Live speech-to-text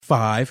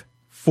5,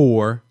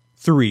 4,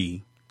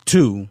 3,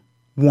 2,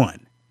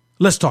 1.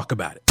 Let's talk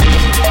about it. One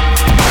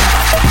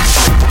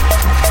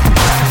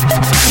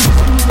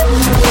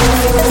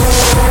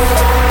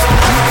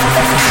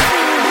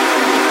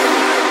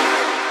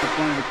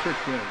of the crick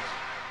beds.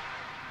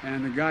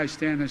 And the guy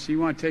standing there said,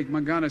 "You want to take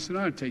my gun?" I said,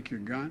 "I don't take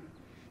your gun."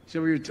 He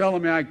said, "Well, you're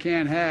telling me I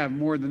can't have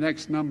more than the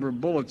next number of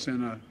bullets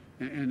in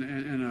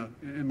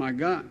my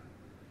gun."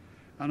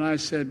 And I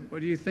said,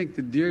 "What do you think,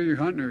 the deer you're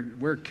hunting or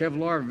wear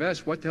Kevlar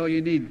vests? What the hell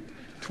you need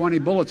 20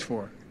 bullets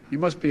for? You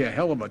must be a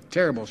hell of a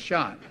terrible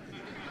shot."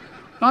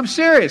 I'm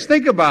serious.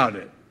 Think about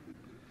it.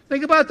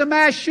 Think about the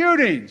mass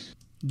shootings.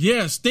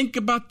 Yes, think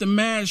about the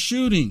mass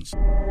shootings.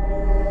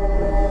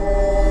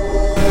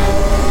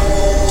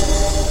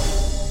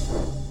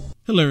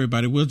 Hello,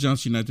 everybody. Will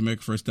Johnson,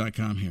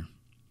 UnitedAmericaFirst.com here.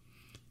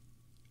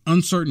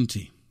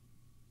 Uncertainty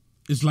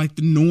is like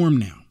the norm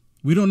now.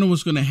 We don't know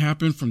what's going to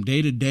happen from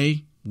day to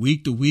day,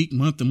 week to week,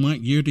 month to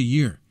month, year to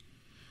year.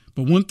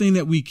 But one thing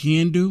that we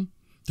can do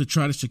to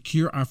try to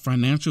secure our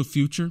financial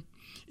future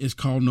is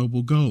called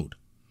Noble Gold.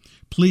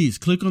 Please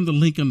click on the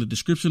link in the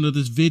description of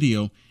this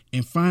video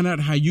and find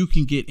out how you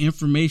can get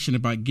information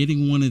about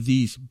getting one of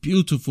these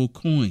beautiful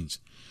coins.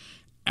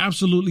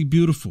 Absolutely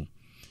beautiful.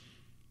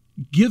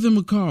 Give them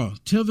a call.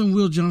 Tell them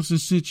Will Johnson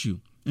sent you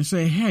and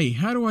say, "Hey,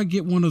 how do I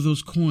get one of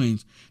those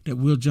coins that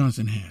Will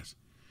Johnson has?"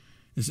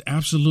 It's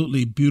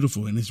absolutely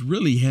beautiful and it's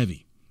really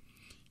heavy.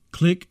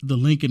 Click the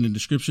link in the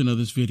description of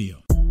this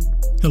video.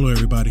 Hello,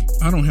 everybody.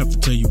 I don't have to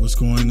tell you what's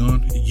going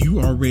on. You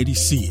already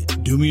see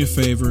it. Do me a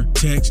favor.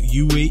 Text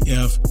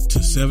UAF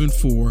to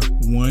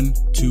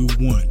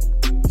 74121.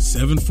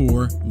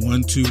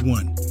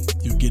 74121.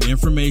 You'll get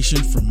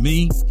information from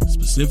me,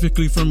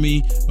 specifically from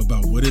me,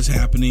 about what is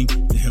happening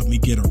to help me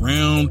get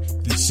around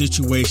the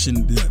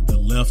situation that the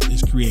left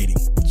is creating.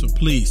 So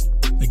please,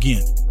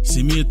 again,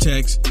 send me a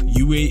text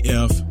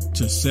UAF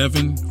to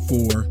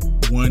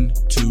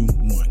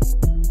 74121.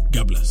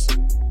 God bless.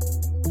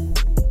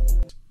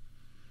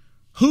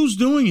 Who's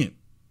doing it?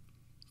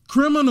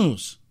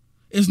 Criminals.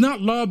 It's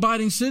not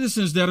law-abiding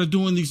citizens that are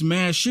doing these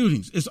mass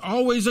shootings. It's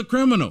always a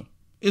criminal.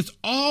 It's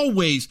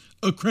always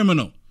a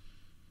criminal.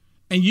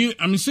 And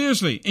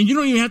seriously, and you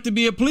don't even have to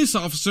be a police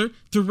officer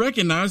to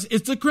recognize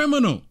it's a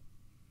criminal.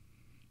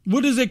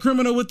 What is a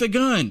criminal with a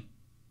gun?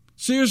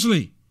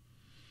 Seriously.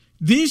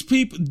 These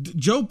people,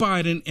 Joe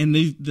Biden and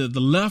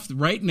the left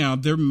right now,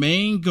 their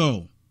main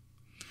goal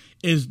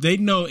is they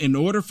know in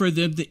order for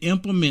them to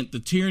implement the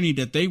tyranny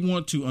that they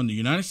want to on the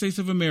United States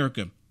of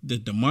America, the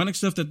demonic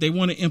stuff that they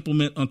want to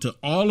implement onto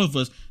all of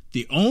us,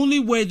 the only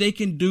way they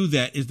can do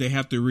that is they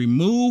have to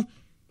remove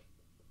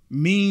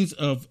means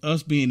of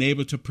us being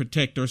able to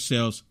protect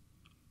ourselves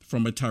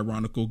from a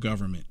tyrannical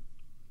government.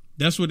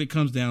 That's what it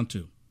comes down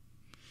to.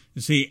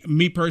 You see,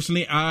 me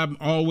personally, I'm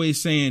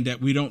always saying that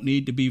we don't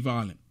need to be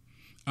violent.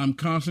 I'm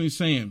constantly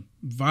saying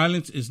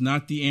violence is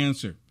not the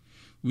answer.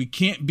 We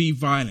can't be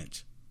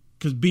violent.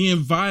 Because being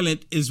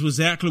violent is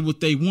exactly what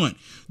they want.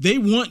 They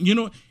want,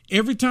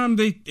 every time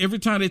they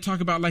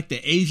talk about like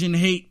the Asian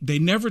hate, they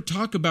never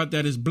talk about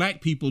that as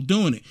black people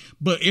doing it.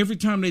 But every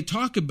time they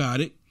talk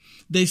about it,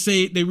 they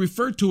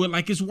refer to it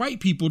like it's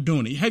white people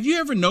doing it. Have you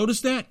ever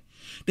noticed that?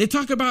 They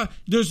talk about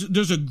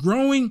there's a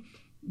growing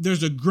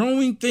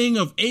thing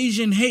of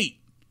Asian hate.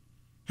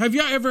 Have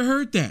y'all ever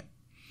heard that?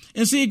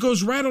 And see, it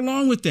goes right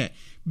along with that.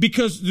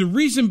 Because the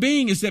reason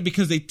being is that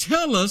because they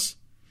tell us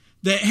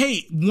that,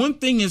 hey, one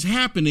thing is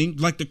happening,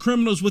 like the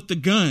criminals with the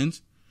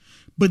guns,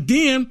 but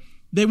then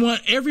they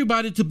want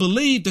everybody to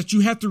believe that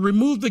you have to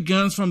remove the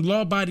guns from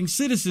law-abiding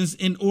citizens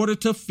in order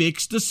to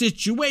fix the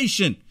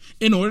situation,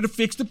 in order to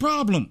fix the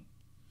problem.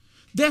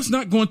 That's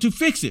not going to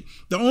fix it.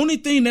 The only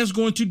thing that's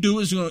going to do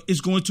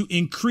is going to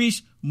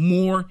increase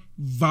more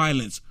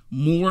violence,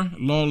 more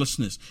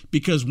lawlessness.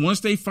 Because once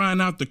the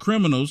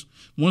criminals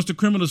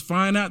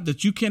find out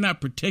that you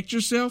cannot protect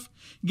yourself,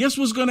 guess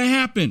what's going to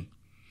happen?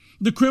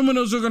 The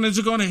criminals are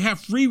going to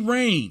have free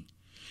reign.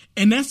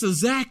 And that's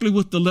exactly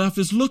what the left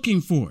is looking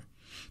for.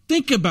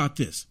 Think about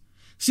this.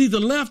 See,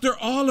 the left are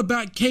all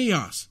about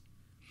chaos.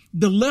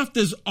 The left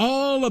is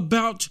all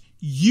about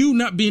you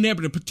not being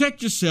able to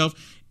protect yourself.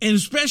 And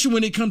especially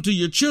when it comes to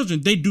your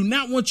children, they do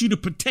not want you to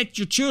protect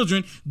your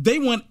children. They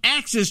want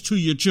access to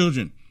your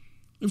children.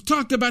 We've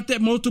talked about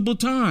that multiple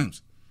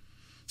times.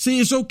 See,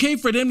 it's okay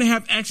for them to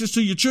have access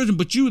to your children,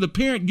 but you, the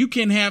parent, you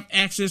can't have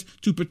access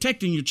to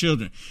protecting your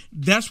children.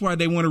 That's why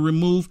they want to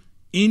remove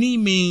any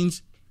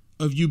means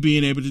of you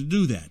being able to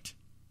do that.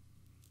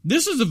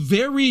 This is a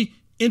very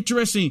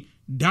interesting,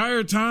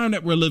 dire time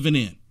that we're living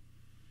in.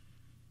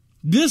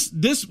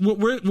 What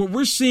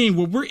we're seeing,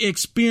 what we're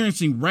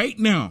experiencing right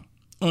now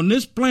on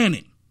this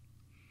planet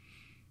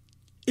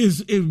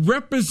it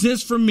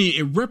represents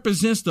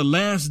the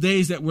last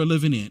days that we're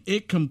living in.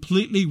 It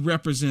completely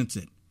represents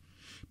it.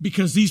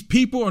 Because these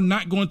people are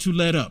not going to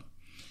let up.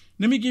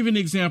 Let me give you an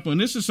example. And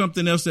this is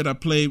something else that I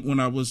played when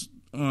I was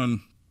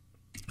on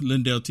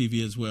Lindell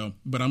TV as well.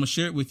 But I'm going to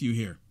share it with you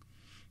here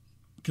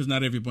because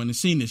not everyone has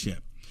seen this yet.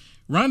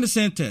 Ron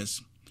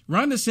DeSantis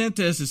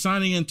is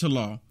signing into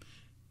law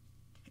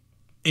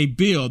a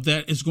bill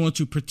that is going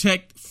to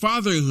protect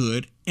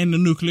fatherhood and the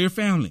nuclear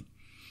family.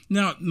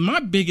 Now, my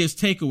biggest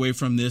takeaway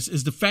from this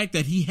is the fact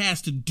that he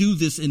has to do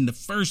this in the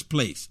first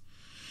place.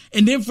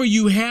 And then for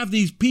you have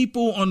these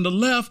people on the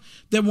left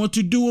that want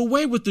to do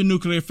away with the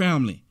nuclear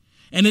family.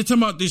 And they're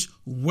talking about this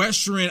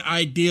Western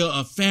idea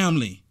of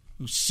family.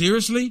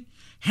 Seriously?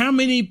 How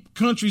many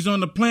countries on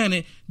the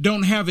planet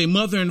don't have a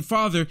mother and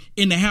father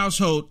in the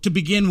household to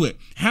begin with?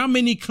 How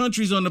many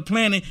countries on the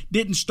planet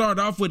didn't start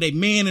off with a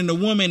man and a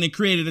woman and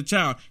created a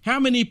child? How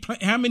many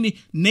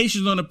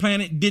nations on the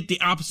planet did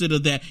the opposite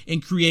of that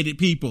and created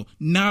people?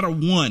 Not a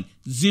one,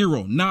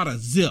 zero, not a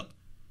zip.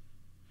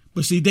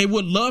 But see, they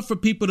would love for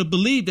people to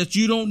believe that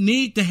you don't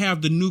need to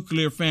have the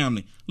nuclear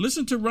family.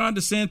 Listen to Ron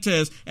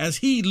DeSantis as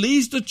he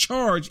leads the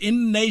charge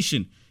in the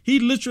nation. He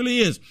literally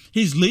is.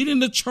 He's leading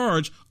the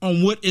charge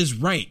on what is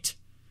right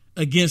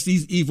against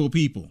these evil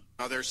people.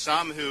 Now, there's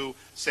some who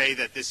say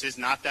that this is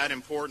not that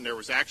important. There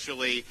was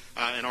actually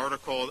an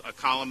article, a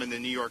column in the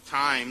New York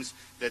Times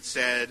that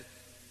said,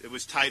 it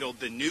was titled,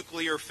 "The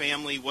Nuclear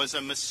Family Was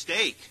a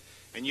Mistake."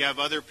 And you have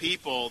other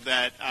people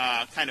that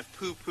kind of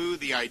poo-poo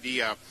the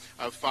idea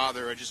of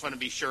father. I just want to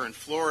be sure in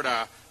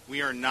Florida,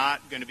 we are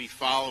not going to be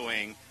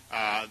following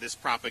this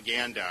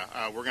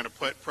propaganda. We're going to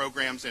put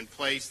programs in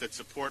place that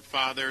support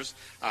fathers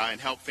and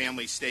help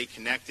families stay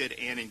connected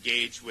and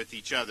engaged with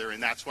each other.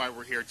 And that's why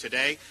we're here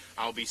today.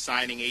 I'll be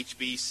signing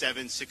HB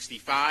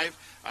 765,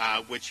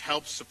 which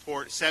helps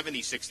support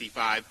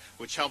 7065,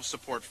 which helps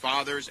support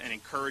fathers and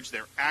encourage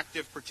their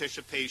active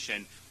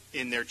participation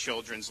in their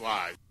children's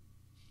lives.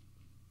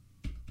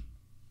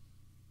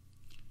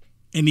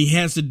 And he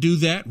has to do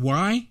that.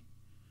 Why?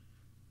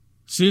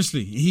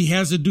 Seriously, he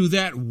has to do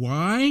that.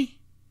 Why?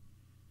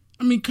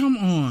 I mean, come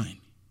on.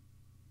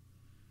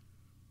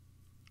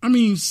 I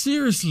mean,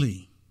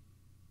 seriously.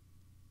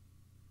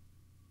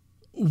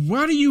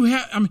 Why do you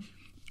have,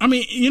 I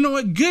mean, you know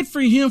what? Good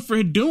for him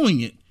for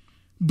doing it.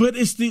 But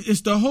it's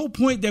the whole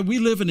point that we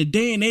live in a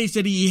day and age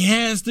that he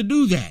has to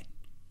do that.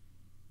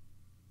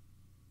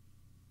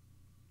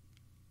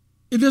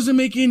 It doesn't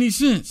make any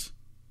sense.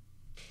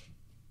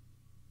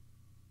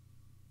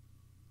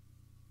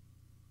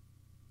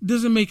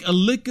 Doesn't make a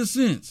lick of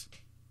sense.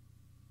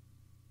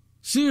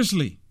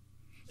 Seriously.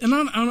 And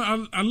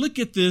I look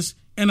at this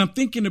and I'm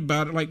thinking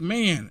about it like,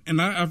 man, and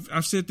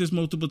I've said this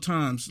multiple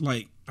times,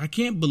 like, I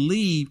can't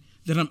believe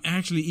that I'm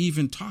actually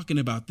even talking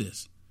about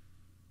this.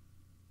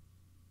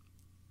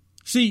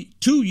 See,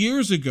 2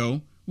 years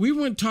ago, we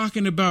weren't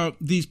talking about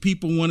these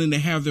people wanting to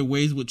have their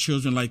ways with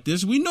children like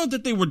this. We know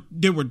that they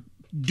were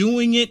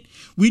doing it.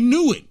 We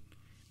knew it.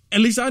 At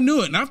least I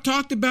knew it. And I've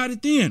talked about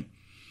it then.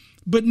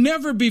 But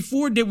never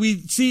before did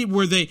we see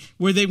where they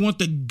want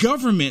the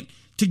government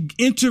to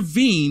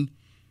intervene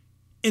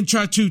and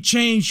try to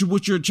change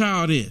what your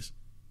child is.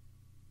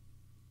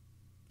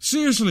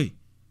 Seriously,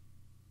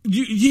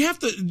 you have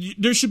to.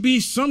 There should be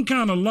some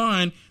kind of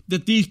line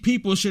that these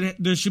people should.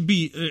 There should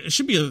be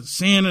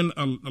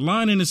a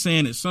line in the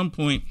sand at some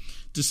point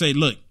to say,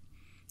 look,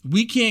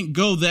 we can't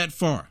go that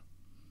far.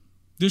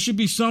 There should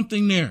be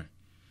something there,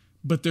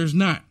 but there's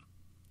not.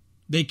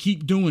 They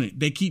keep doing it.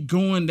 They keep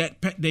going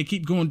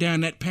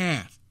down that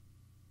path.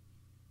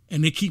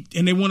 And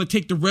they want to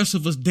take the rest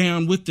of us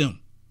down with them.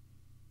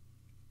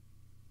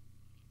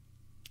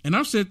 And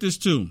I've said this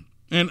too.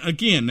 And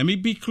again, let me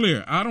be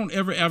clear. I don't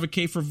ever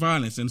advocate for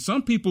violence. And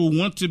some people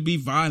want to be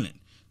violent.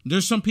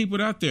 There's some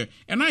people out there.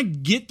 And I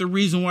get the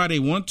reason why they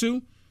want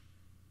to.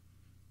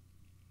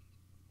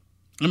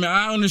 I mean,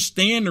 I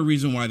understand the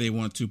reason why they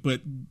want to,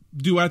 but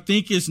do I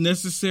think it's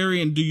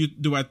necessary and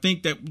do I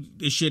think that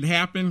it should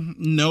happen?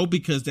 No,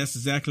 because that's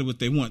exactly what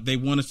they want. They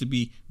want us to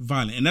be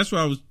violent. And that's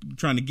what I was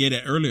trying to get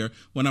at earlier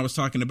when I was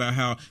talking about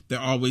how they're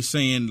always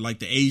saying like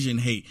the Asian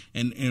hate.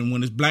 And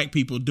when it's black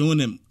people doing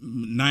it,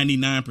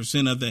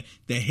 99% of the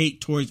hate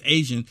towards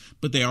Asians,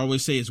 but they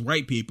always say it's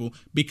white people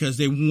because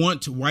they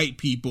want white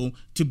people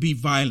to be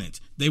violent.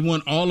 They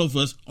want all of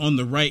us on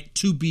the right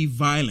to be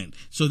violent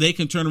so they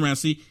can turn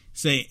around and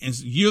say, and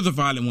you're the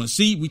violent ones.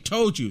 See, we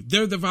told you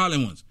they're the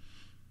violent ones.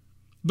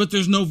 But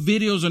there's no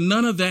videos or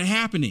none of that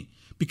happening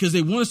because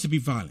they want us to be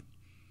violent.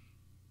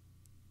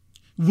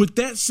 With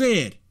that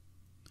said,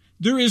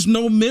 there is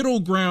no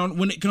middle ground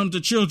when it comes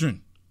to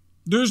children.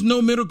 There's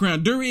no middle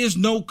ground. There is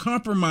no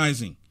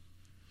compromising.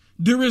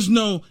 There is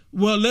no,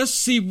 well, let's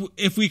see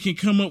if we can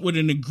come up with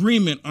an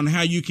agreement on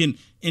how you can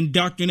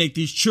indoctrinate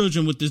these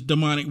children with this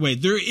demonic way.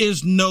 There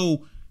is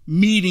no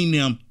meeting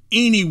them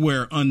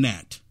anywhere on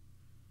that.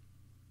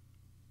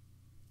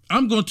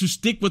 I'm going to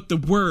stick with the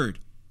word.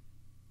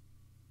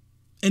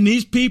 And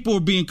these people are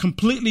being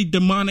completely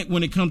demonic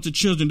when it comes to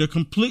children. They're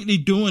completely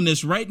doing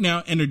this right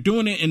now, and they're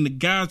doing it in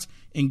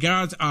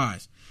God's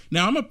eyes.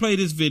 Now, I'm going to play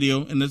this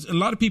video, and a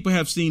lot of people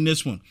have seen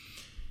this one.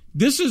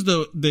 This is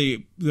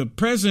the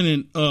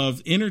president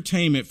of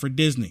entertainment for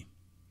Disney.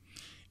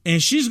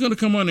 And she's going to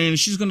come on in and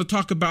she's going to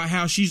talk about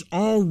how she's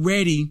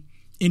already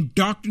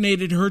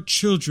indoctrinated her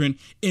children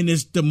in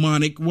this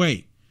demonic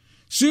way.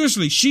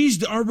 Seriously,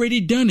 she's already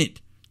done it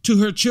to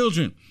her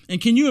children.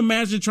 And can you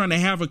imagine trying to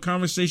have a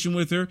conversation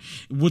with her,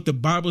 what the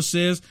Bible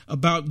says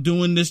about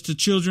doing this to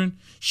children?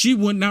 She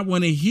would not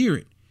want to hear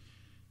it.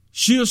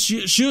 She'll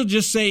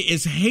just say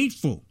it's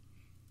hateful.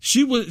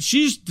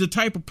 She's the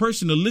type of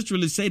person to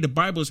literally say the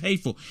Bible is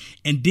hateful.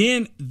 And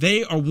then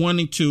they are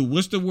wanting to,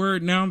 what's the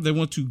word now? They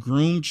want to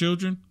groom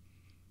children.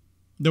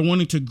 They're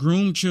wanting to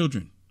groom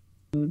children.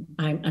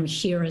 I'm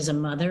here as a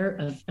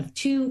mother of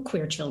two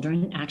queer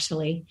children,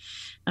 actually,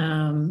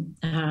 one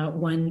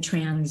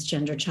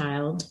transgender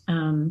child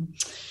and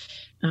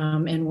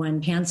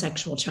one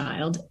pansexual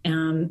child,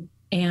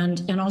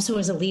 and also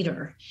as a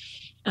leader.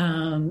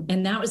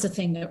 And that was the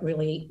thing that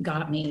really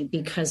got me,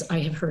 because I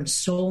have heard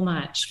so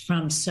much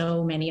from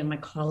so many of my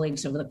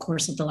colleagues over the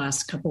course of the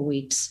last couple of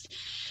weeks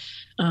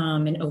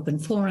in open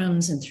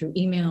forums and through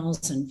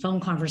emails and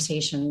phone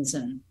conversations.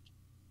 And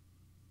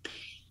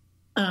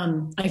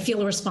I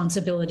feel a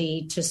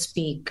responsibility to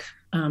speak,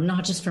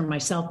 not just for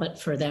myself, but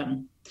for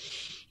them,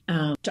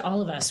 to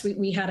all of us.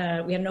 We had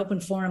an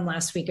open forum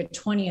last week at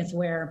 20th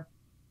where,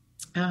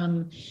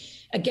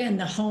 again,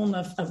 the home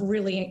of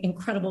really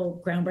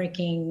incredible,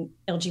 groundbreaking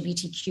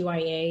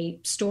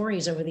LGBTQIA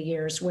stories over the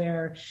years,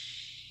 where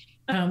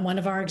one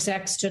of our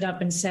execs stood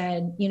up and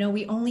said,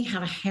 we only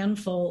have a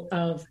handful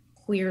of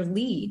queer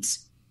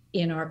leads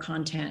in our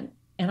content.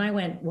 And I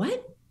went,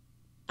 what?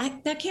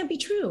 That can't be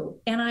true.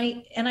 And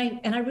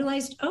I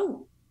realized,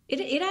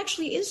 it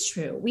actually is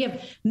true. We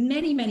have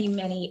many, many,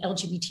 many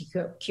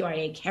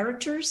LGBTQIA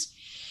characters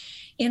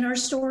in our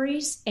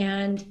stories,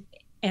 and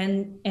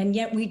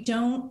yet we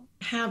don't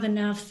have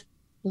enough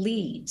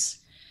leads.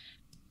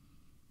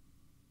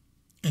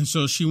 And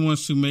so she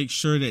wants to make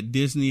sure that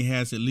Disney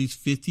has at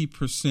least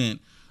 50%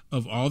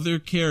 of all their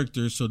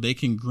characters so they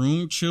can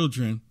groom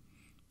children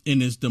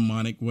in its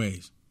demonic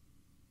ways.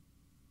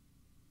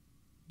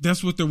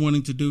 That's what they're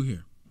wanting to do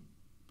here.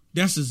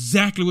 That's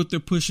exactly what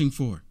they're pushing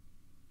for.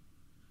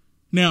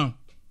 Now,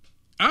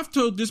 I've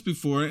told this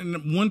before,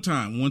 and one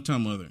time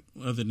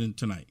other than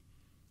tonight,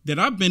 that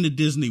I've been to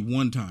Disney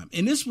one time,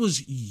 and this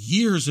was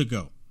years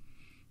ago.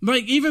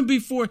 Like, even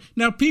before,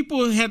 now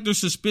people had their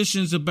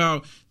suspicions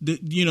about the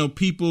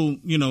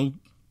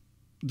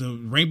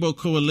Rainbow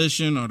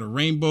Coalition or the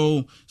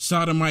Rainbow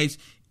Sodomites,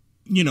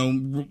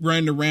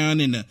 running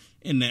around in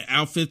the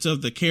outfits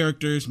of the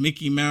characters,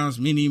 Mickey Mouse,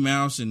 Minnie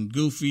Mouse, and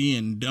Goofy,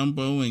 and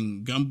Dumbo,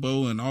 and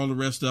Gumbo, and all the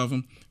rest of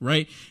them,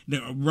 right?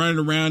 They're running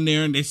around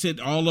there, and they said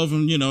all of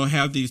them,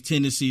 have these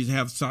tendencies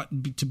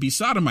to be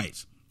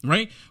sodomites,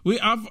 right? We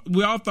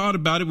all thought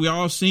about it. We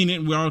all seen it.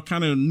 And we all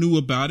kind of knew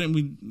about it. And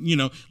we,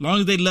 as long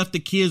as they left the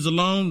kids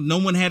alone, no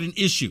one had an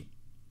issue.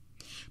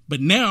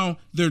 But now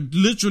they're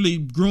literally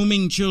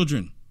grooming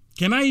children.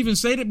 Can I even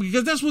say that?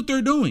 Because that's what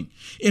they're doing.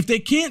 If they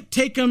can't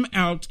take them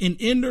out and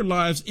end their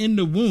lives in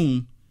the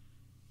womb,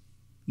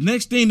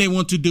 next thing they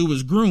want to do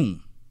is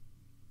groom.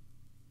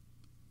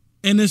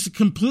 And it's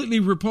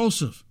completely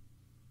repulsive.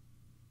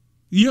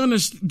 Do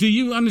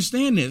you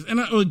understand this?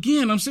 And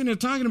again, I'm sitting there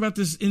talking about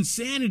this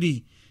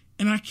insanity,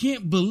 and I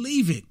can't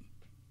believe it.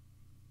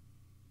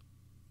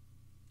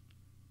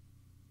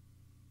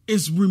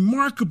 It's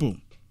remarkable.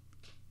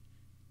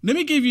 Let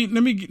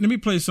me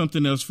play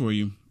something else for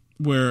you,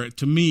 where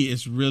to me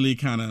it's really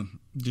kind of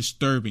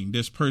disturbing.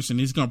 This person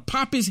is going to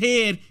pop his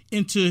head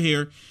into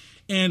here,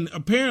 and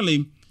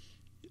apparently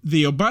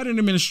the Biden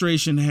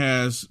administration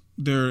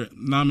they're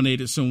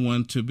nominated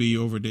someone to be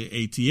over the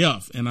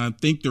ATF, and I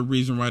think the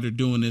reason why they're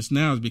doing this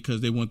now is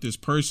because they want this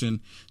person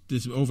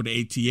over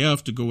the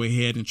ATF to go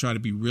ahead and try to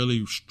be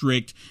really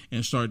strict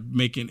and start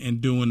making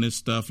and doing this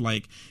stuff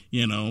like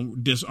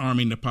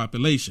disarming the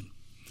population.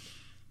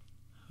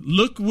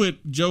 Look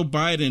what Joe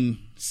Biden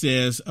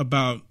says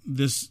about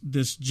this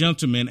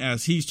gentleman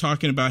as he's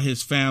talking about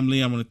his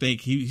family. I'm going to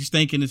think he's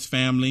thanking his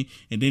family,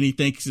 and then he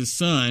thanks his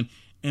son.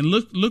 And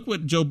look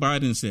what Joe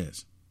Biden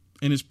says.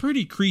 And it's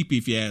pretty creepy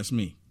if you ask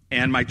me.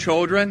 And my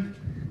children,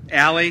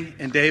 Allie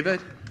and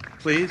David,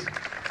 please.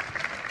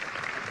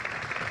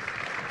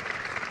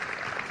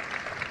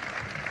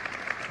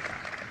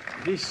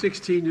 He's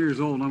 16 years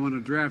old. I'm going to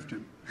draft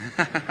him.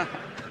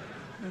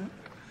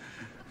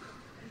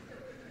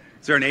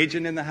 Is there an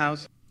agent in the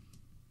house?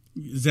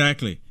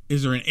 Exactly.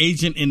 Is there an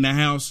agent in the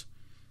house?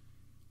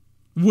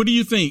 What do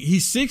you think?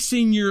 He's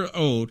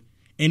 16-year-old,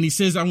 and he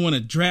says, "I want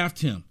to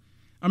draft him."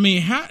 I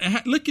mean,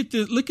 look at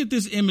this. Look at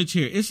this image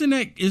here. Isn't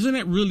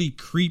that really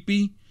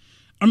creepy?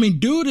 I mean,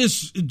 dude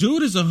is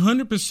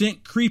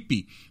 100%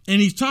 creepy, and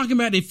he's talking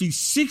about if he's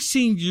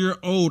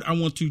 16-year-old, I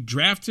want to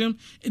draft him.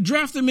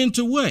 Draft him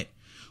into what?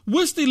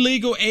 What's the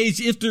legal age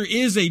if there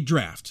is a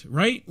draft?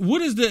 Right?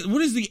 What is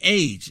the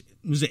age?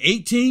 Was it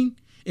 18?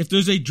 If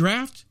there's a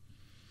draft?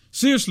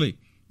 Seriously,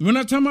 we're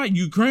not talking about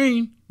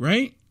Ukraine,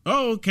 right?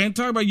 Oh, can't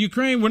talk about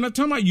Ukraine. We're not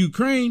talking about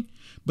Ukraine.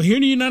 But here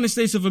in the United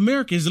States of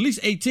America, is at least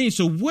 18.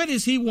 So what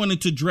is he wanting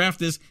to draft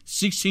this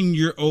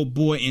 16-year-old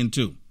boy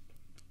into?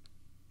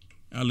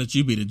 I'll let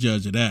you be the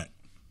judge of that.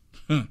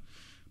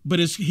 But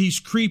he's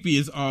creepy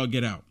as all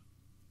get out.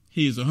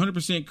 He is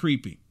 100%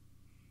 creepy.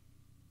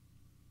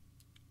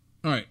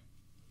 All right.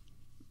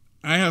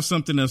 I have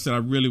something else that I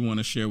really want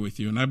to share with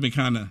you, and I've been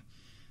kind of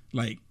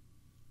like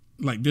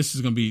this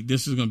is gonna be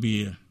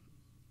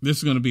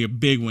a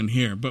big one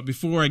here. But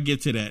before I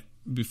get to that,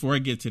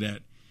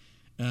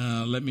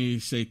 let me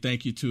say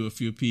thank you to a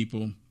few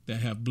people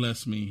that have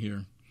blessed me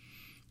here.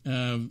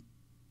 Is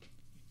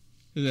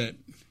that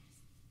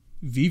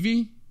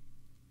Vivi?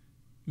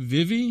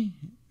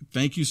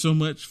 Thank you so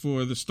much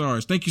for the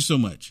stars. Thank you so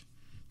much.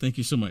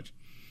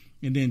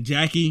 And then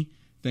Jackie,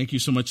 thank you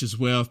so much as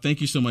well. Thank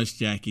you so much,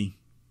 Jackie.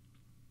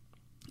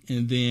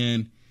 And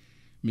then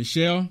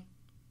Michelle,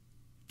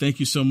 thank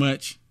you so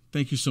much.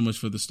 Thank you so much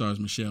for the stars,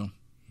 Michelle.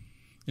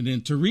 And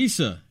then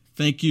Teresa,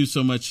 thank you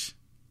so much.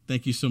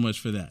 Thank you so much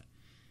for that.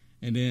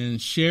 And then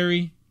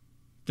Sherry,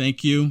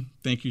 thank you.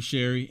 Thank you,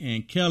 Sherry.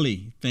 And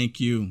Kelly, thank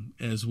you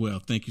as well.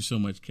 Thank you so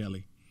much,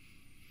 Kelly.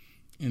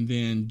 And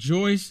then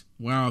Joyce,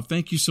 wow,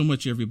 thank you so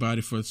much,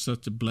 everybody, for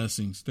such a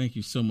blessings. Thank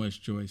you so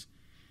much, Joyce.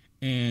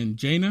 And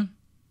Jana,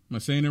 am I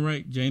saying it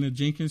right? Jana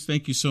Jenkins,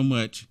 thank you so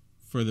much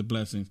for the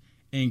blessings.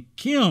 And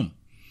Kim,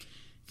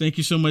 thank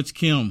you so much,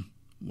 Kim.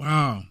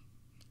 Wow,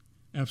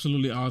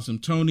 absolutely awesome.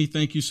 Tony,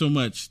 thank you so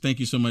much. Thank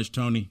you so much,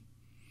 Tony.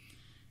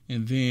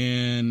 And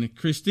then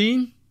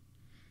Christine,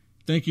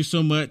 thank you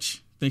so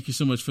much. Thank you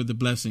so much for the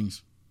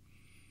blessings.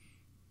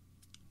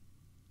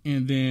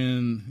 And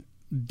then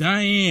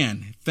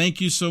Diane, thank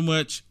you so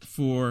much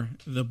for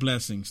the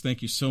blessings.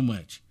 Thank you so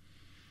much.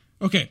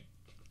 Okay.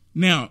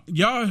 Now,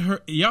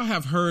 y'all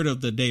have heard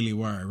of the Daily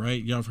Wire,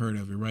 right? Y'all have heard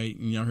of it, right?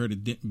 And y'all heard of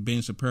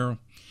Ben Shapiro?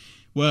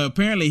 Well,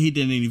 apparently he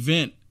did an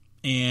event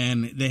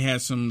and they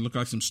had some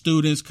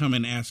students come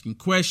and asking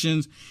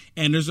questions.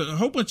 And there's a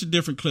whole bunch of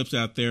different clips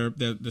out there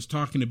that's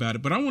talking about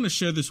it. But I want to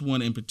share this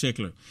one in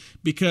particular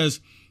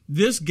because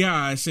this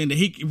guy saying that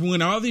he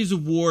won all these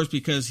awards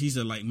because he's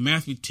a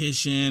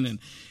mathematician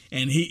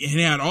and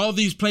he had all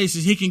these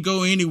places he can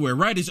go anywhere,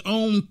 write his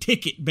own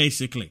ticket,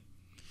 basically.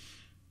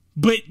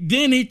 But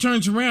then he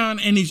turns around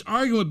and he's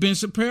arguing with Ben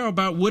Shapiro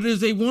about what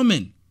is a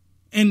woman.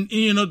 And,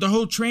 the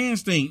whole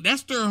trans thing,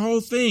 that's their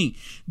whole thing.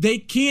 They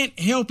can't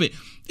help it.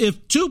 If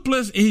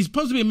he's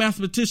supposed to be a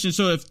mathematician,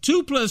 so if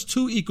 2 +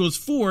 2 =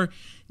 4,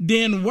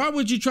 then why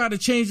would you try to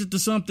change it to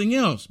something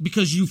else?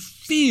 Because you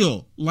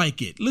feel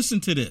like it.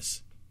 Listen to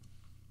this.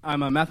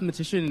 I'm a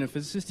mathematician and a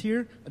physicist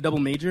here, a double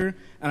major,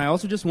 and I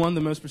also just won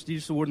the most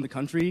prestigious award in the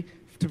country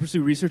to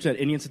pursue research at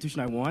any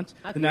institution I want,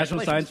 the National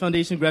Science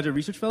Foundation Graduate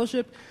Research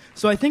Fellowship.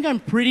 So I think I'm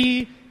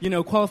pretty,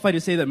 qualified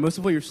to say that most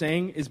of what you're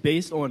saying is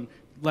based on,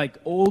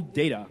 old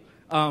data.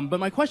 But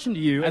my question to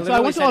you, and so I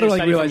want you all to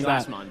realize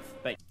that.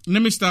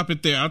 Let me stop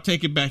it there. I'll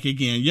take it back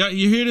again. Yeah,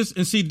 you hear this?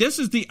 And see, this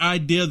is the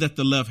idea that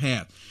the left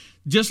has.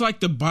 Just like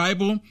the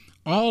Bible,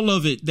 all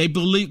of it, they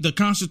believe the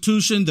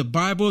Constitution, the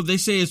Bible, they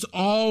say it's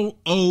all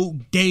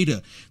old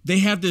data. They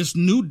have this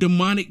new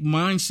demonic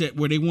mindset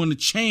where they want to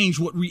change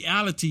what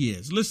reality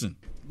is. Listen.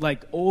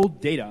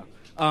 Old data.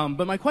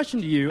 But my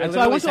question to you, and so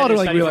I want you all to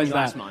realize that.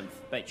 Last month,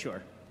 but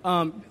sure.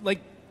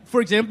 For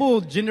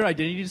example, gender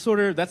identity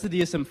disorder, that's the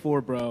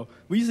DSM-4, bro.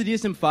 We use the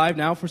DSM-5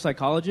 now for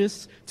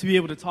psychologists to be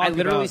able to talk about... I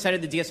literally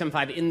cited the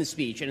DSM-5 in the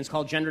speech, and it's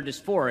called gender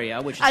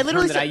dysphoria, which is a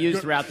term that I use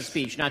throughout the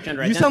speech, not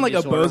gender identity disorder. You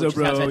sound like a bozo,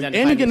 bro.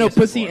 And you get no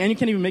pussy, and you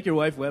can't even make your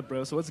wife wet,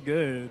 bro, so what's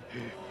good?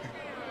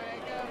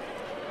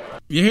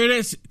 You hear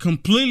this?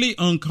 Completely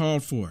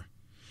uncalled for.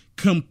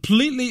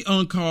 Completely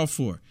uncalled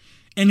for.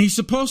 And he's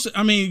supposed to...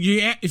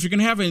 if you're going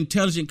to have an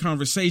intelligent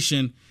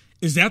conversation,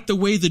 is that the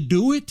way to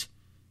do it?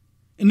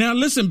 Now,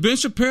 listen, Ben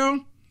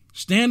Shapiro,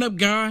 stand-up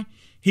guy,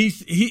 he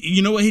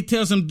you know what, he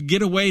tells him to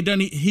get away, doesn't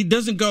he? He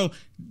doesn't go,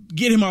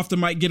 get him off the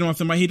mic.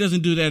 He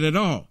doesn't do that at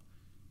all.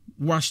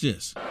 Watch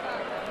this.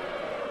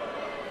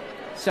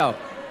 So,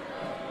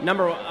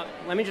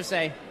 let me just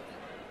say,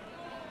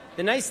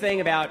 the nice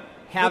thing about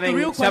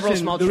having several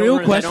small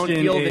children, I don't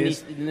feel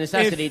the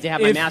necessity to have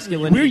my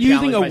masculinity. If we're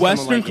using a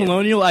Western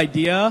colonial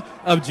idea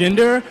of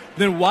gender,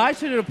 then why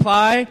should it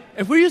apply?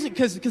 If we're using,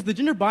 because the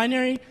gender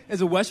binary is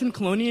a Western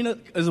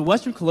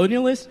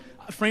colonialist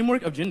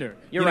framework of gender.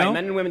 You're right.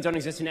 Men and women don't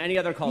exist in any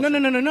other culture.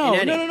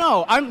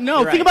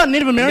 No. Think about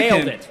Native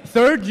American. Nailed it.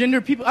 Third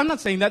gender people. I'm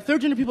not saying that.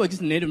 Third gender people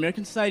exist in Native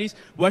American societies,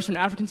 Western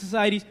African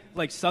societies,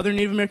 like Southern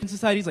Native American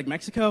societies, like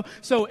Mexico.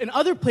 So in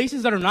other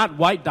places that are not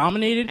white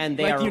dominated, and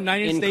they like are the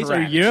United incorrect. States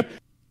or Europe.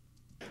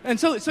 And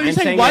so you're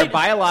saying white,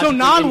 so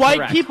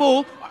non-white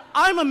people.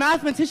 I'm a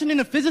mathematician and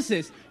a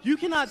physicist. You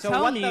cannot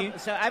tell me.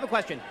 So I have a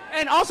question.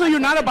 And also, you're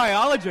not a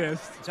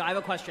biologist. So I have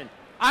a question.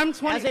 I'm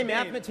 20. As a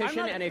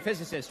mathematician and a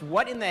physicist,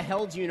 what in the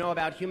hell do you know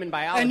about human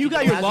biology? And you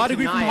got your law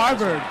degree from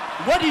Harvard.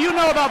 What do you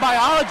know about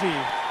biology?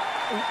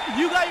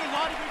 You got your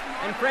law degree from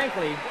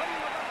Harvard.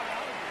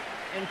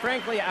 And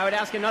frankly, I would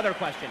ask another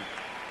question.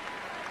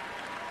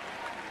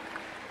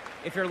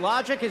 If your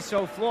logic is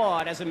so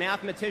flawed as a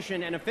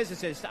mathematician and a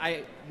physicist,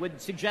 I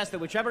would suggest that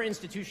whichever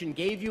institution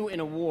gave you an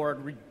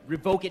award,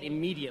 revoke it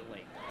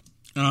immediately.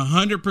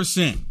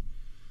 100%.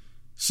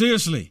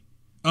 Seriously,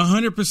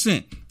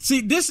 100%.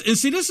 See, this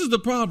is the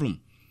problem.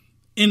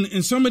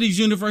 In some of these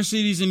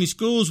universities and these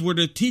schools where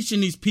they're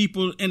teaching these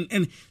people,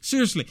 and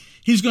seriously,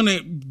 he's going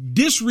to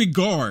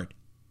disregard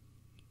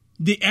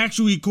the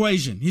actual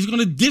equation. He's going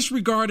to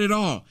disregard it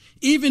all,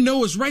 even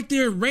though it's right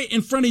there, right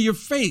in front of your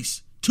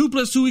face. 2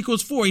 + 2 =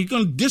 4. He's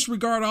going to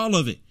disregard all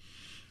of it.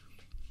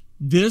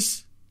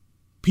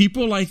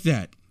 People like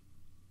that,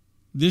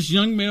 this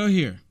young male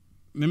here,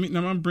 now I'm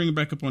going to bring it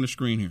back up on the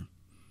screen here.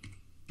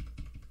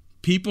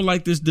 People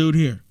like this dude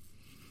here.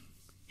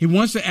 He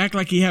wants to act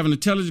like he have an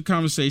intelligent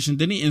conversation.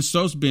 Then he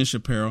insults Ben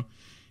Shapiro.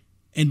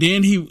 And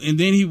then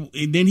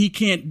he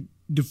can't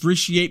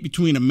differentiate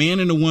between a man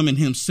and a woman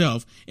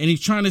himself, and he's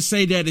trying to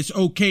say that it's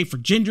okay for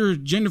gender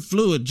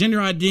fluid,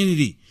 gender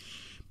identity.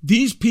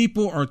 These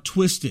people are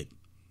twisted.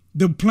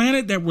 The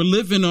planet that we're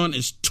living on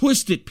is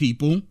twisted,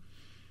 people.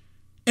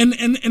 And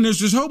there's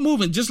this whole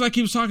movement, just like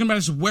he was talking about,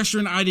 this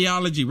Western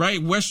ideology,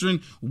 right?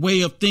 Western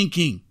way of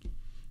thinking.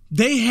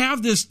 They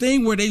have this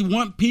thing where they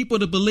want people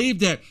to believe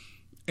that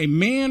a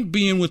man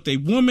being with a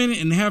woman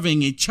and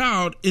having a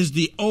child is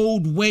the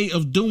old way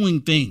of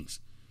doing things.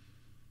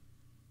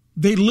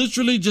 They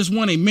literally just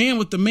want a man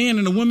with the man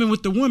and a woman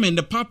with the woman.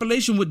 The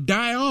population would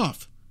die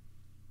off.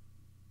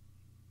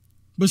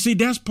 But see,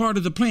 that's part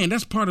of the plan.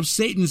 That's part of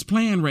Satan's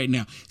plan right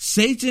now.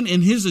 Satan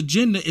and his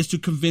agenda is to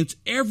convince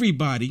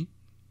everybody.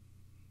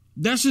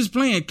 That's his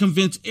plan.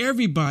 Convince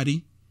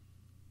everybody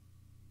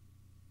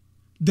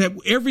that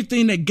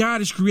everything that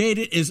God has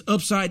created is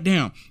upside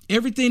down.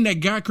 Everything that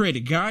God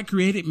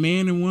created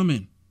man and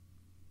woman.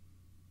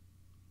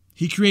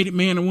 He created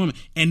man and woman,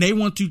 and they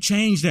want to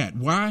change that.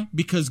 Why?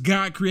 Because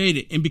God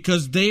created, and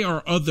because they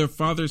are of their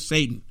father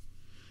Satan.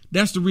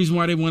 That's the reason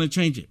why they want to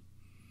change it.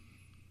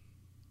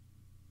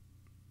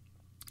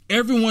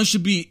 Everybody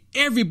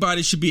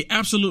should be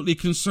absolutely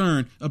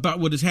concerned about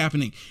what is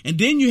happening. And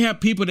then you have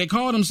people that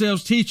call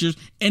themselves teachers,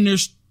 and they're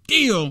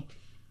still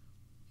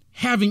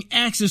having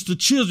access to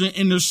children,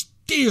 and they're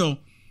still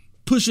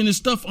pushing this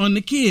stuff on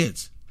the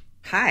kids.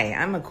 Hi,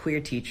 I'm a queer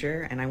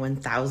teacher, and I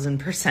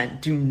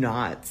 1000% do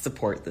not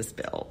support this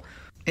bill.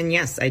 And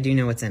yes, I do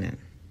know what's in it.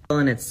 The bill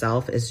in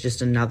itself is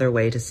just another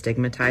way to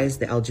stigmatize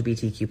the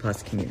LGBTQ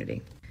plus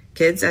community.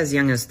 Kids as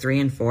young as 3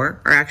 and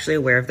 4 are actually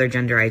aware of their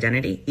gender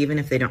identity, even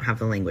if they don't have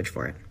the language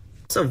for it.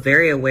 Also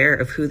very aware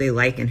of who they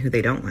like and who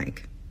they don't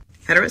like.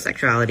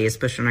 Heterosexuality is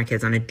pushed on our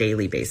kids on a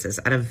daily basis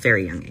at a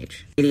very young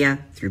age. Media,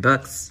 through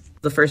books,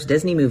 the first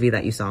Disney movie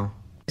that you saw.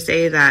 To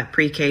say that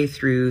pre-K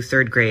through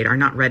 3rd grade are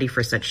not ready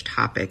for such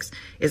topics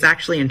is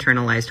actually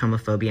internalized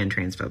homophobia and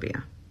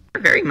transphobia.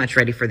 We're very much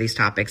ready for these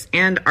topics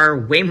and are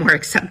way more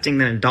accepting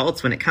than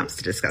adults when it comes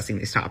to discussing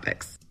these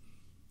topics.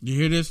 You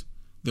hear this?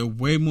 They're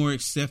way more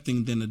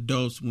accepting than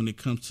adults when it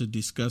comes to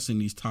discussing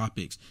these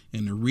topics.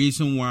 And the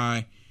reason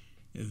why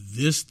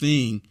this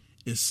thing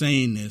is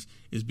saying this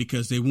is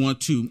because they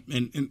want to,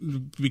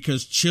 and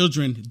because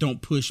children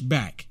don't push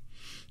back.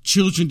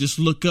 Children just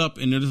look up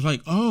and they're just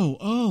like, oh,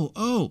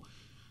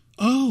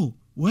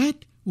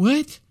 what?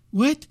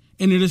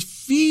 And they're just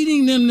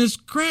feeding them this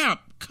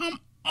crap. Come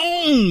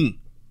on.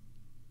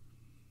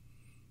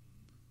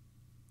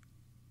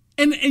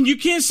 And you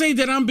can't say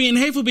that I'm being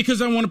hateful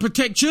because I want to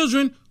protect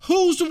children.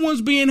 Who's the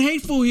ones being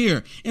hateful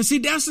here? And see,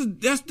 that's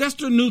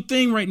their new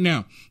thing right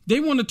now. They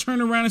want to turn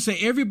around and say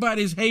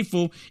everybody's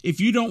hateful if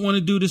you don't want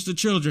to do this to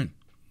children.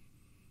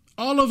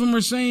 All of them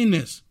are saying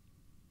this.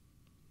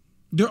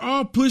 They're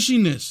all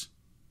pushing this.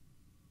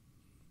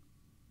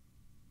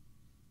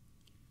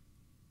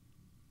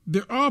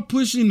 They're all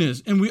pushing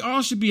this, and we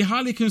all should be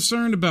highly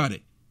concerned about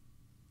it.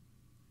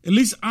 At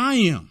least I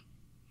am,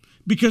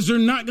 because they're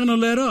not going to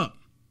let up.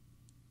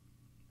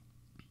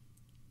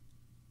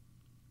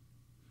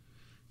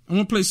 I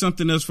want to play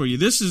something else for you.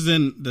 This is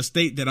in the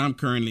state that I'm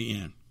currently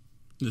in,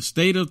 the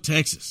state of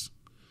Texas.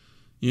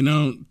 You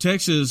know,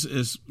 Texas,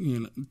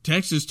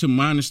 to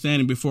my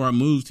understanding, before I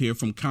moved here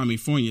from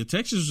California,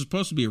 Texas was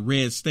supposed to be a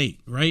red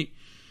state, right?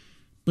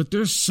 But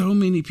there's so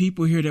many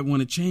people here that want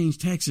to change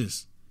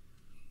Texas.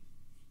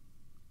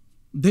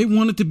 They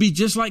want it to be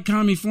just like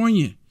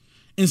California.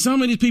 And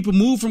some of these people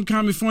moved from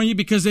California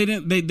because they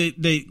didn't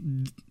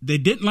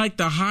like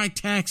the high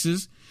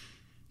taxes.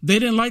 They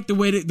didn't like the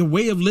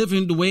way of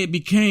living, the way it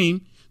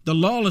became, the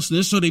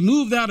lawlessness. So they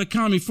moved out of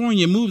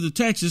California, moved to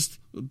Texas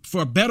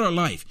for a better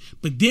life.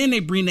 But then they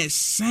bring that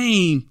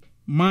same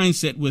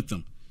mindset with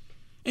them.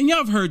 And y'all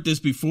have heard this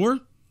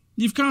before.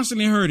 You've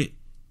constantly heard it.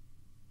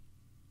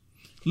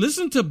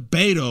 Listen to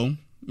Beto.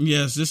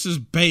 Yes, this is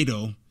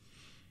Beto.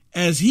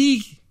 As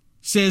he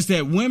says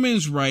that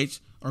women's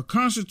rights are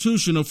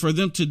constitutional for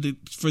them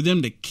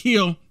to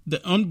kill the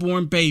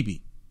unborn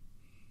baby.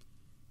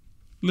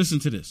 Listen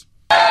to this.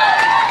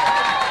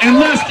 And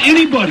lest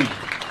anybody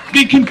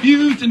be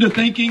confused into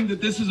thinking that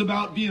this is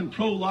about being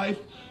pro-life,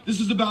 this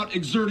is about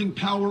exerting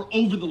power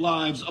over the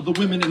lives of the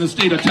women in the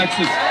state of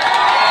Texas.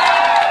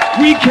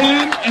 We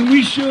can and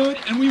we should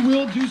and we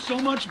will do so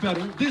much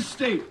better. This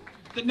state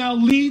that now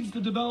leads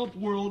the developed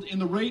world in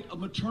the rate of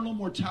maternal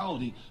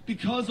mortality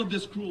because of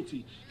this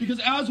cruelty. Because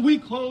as we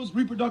close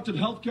reproductive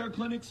health care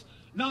clinics,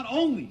 not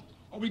only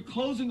Are we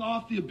closing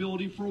off the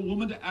ability for a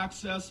woman to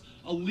access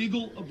a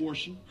legal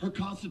abortion, her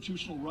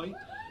constitutional right?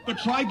 But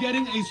try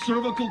getting a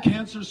cervical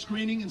cancer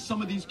screening in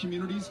some of these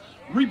communities,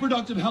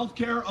 reproductive health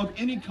care of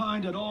any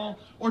kind at all,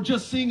 or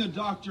just seeing a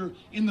doctor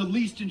in the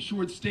least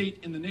insured state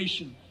in the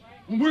nation.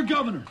 When we're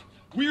governor,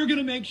 we are going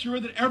to make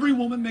sure that every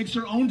woman makes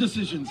her own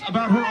decisions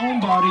about her own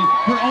body,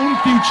 her own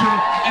future,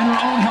 and her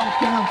own health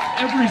care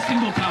every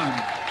single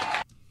time.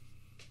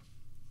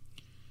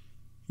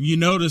 You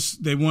notice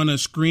they want to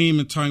scream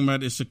and talking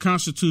about it's a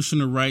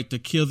constitutional right to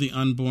kill the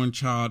unborn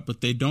child,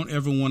 but they don't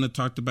ever want to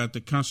talk about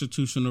the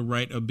constitutional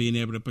right of being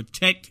able to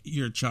protect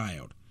your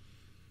child.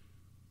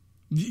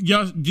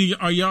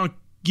 Are y'all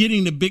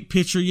getting the big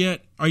picture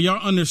yet? Are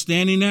y'all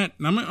understanding that?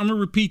 And I'm going to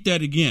repeat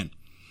that again.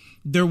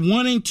 They're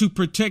wanting to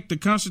protect the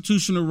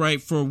constitutional right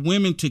for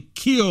women to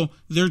kill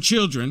their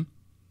children,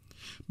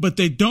 but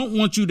they don't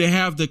want you to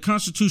have the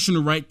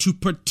constitutional right to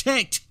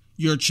protect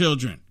your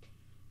children.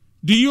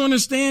 Do you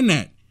understand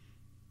that?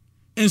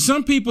 And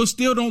some people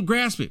still don't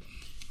grasp it.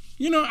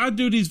 You know, I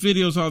do these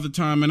videos all the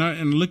time, and I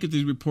look at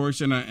these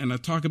reports, and I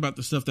talk about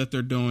the stuff that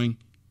they're doing,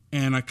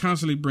 and I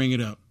constantly bring it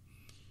up.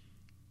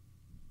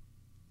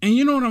 And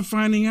you know what I'm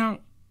finding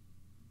out?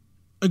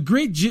 A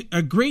great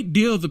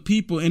deal of the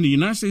people in the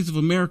United States of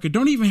America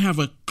don't even have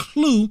a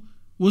clue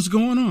what's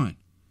going on.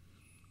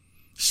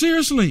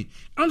 Seriously,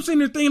 I'm sitting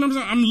there thinking,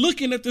 I'm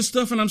looking at this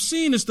stuff, and I'm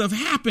seeing this stuff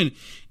happen,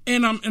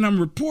 and I'm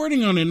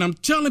reporting on it, and I'm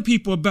telling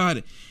people about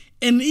it.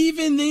 And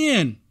even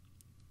then,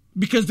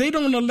 because they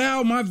don't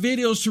allow my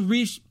videos to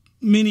reach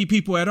many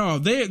people at all,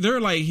 they're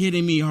like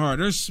hitting me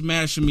hard. They're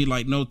smashing me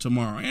like no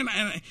tomorrow.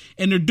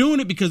 And they're doing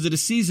it because of the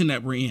season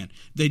that we're in.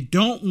 They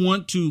don't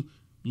want to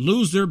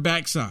lose their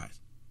backside,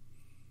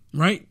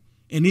 right?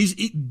 And these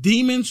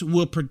demons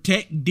will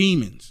protect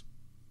demons.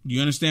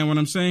 You understand what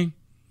I'm saying?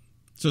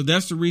 So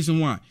that's the reason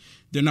why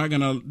they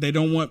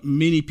don't want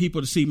many people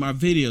to see my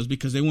videos,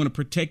 because they want to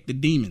protect the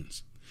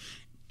demons.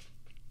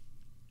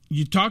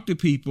 You talk to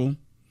people,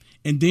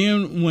 and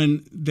then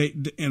when they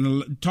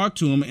talk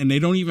to them, and they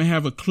don't even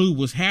have a clue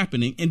what's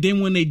happening. And then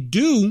when they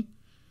do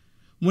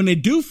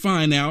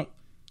find out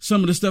some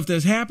of the stuff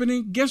that's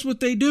happening, guess what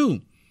they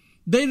do?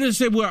 They just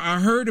say, well, I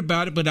heard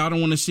about it, but I don't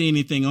want to see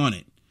anything on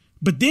it.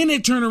 But then they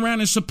turn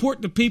around and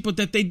support the people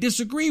that they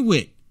disagree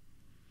with.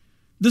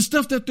 The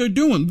stuff that they're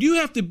doing. You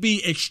have to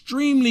be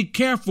extremely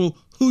careful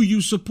who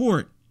you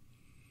support.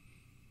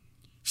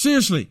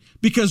 Seriously,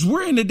 because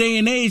we're in the day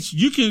and age,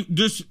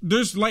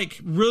 there's like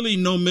really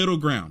no middle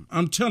ground.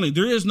 I'm telling you,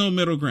 there is no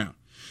middle ground.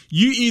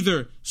 You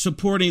either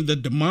supporting the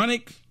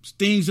demonic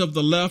things of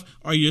the left,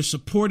 or you're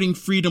supporting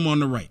freedom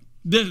on the right.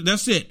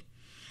 That's it.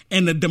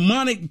 And the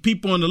demonic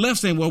people on the left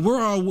saying, well,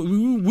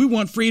 we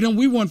want freedom.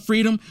 We want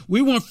freedom.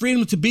 We want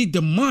freedom to be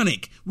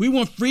demonic. We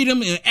want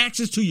freedom and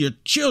access to your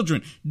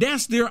children.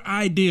 That's their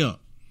idea.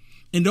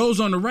 And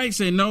those on the right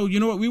say, no, you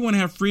know what? We want to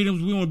have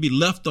freedoms. We want to be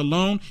left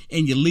alone,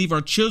 and you leave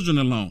our children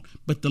alone.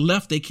 But the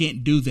left, they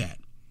can't do that.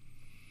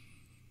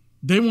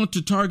 They want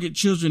to target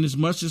children as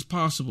much as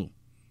possible.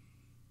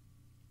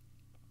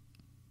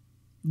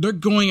 They're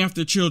going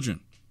after children.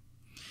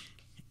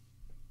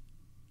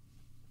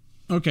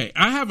 Okay,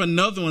 I have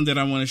another one that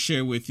I want to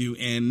share with you.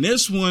 And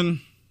this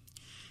one,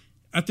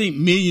 I think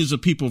millions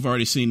of people have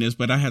already seen this,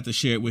 but I have to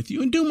share it with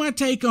you and do my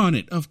take on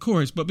it, of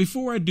course. But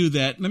before I do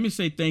that, let me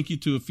say thank you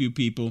to a few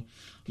people.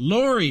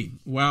 Lori,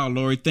 wow,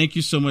 Lori, thank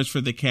you so much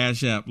for the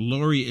Cash App.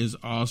 Lori is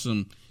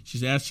awesome.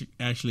 She's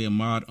actually a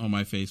mod on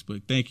my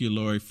Facebook. Thank you,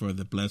 Lori, for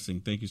the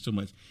blessing. Thank you so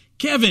much.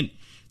 Kevin,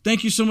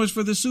 thank you so much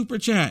for the super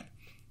chat.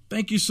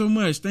 Thank you so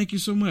much. Thank you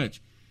so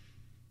much.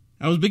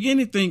 I was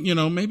beginning to think,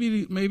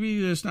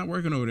 maybe it's not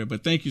working over there,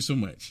 but thank you so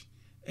much.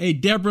 Hey,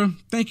 Deborah,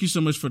 thank you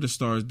so much for the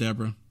stars,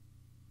 Deborah.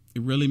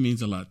 It really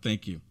means a lot.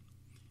 Thank you.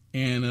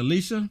 And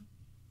Alicia,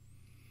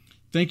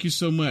 thank you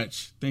so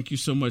much. Thank you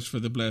so much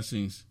for the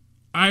blessings.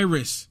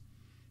 Iris,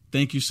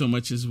 thank you so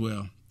much as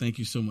well. Thank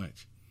you so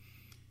much.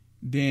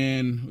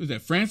 Then, was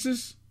that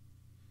Francis?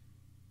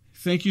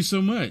 Thank you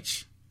so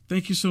much.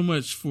 Thank you so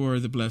much for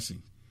the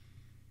blessing.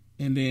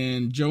 And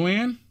then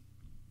Joanne,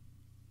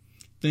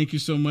 thank you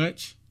so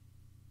much.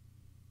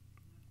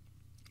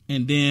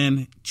 And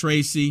then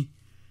Tracy,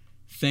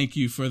 thank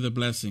you for the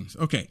blessings.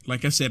 Okay,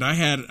 like I said, I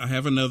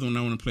have another one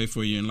I want to play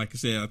for you. And like I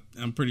said,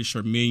 I'm pretty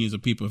sure millions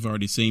of people have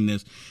already seen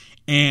this.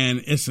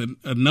 And it's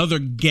another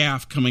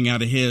gaffe coming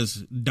out of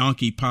his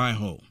donkey pie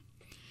hole,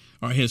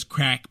 or his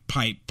crack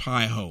pipe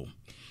pie hole.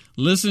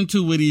 Listen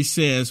to what he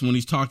says when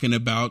he's talking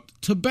about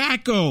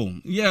tobacco.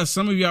 Yes,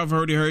 some of you have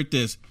already heard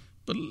this,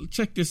 but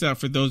check this out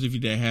for those of you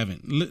that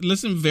haven't.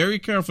 Listen very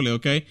carefully,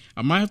 okay?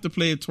 I might have to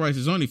play it twice.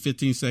 It's only a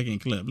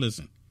 15-second clip.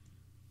 Listen.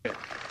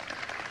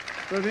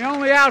 We're the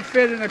only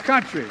outfit in the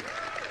country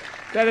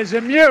that is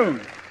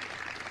immune.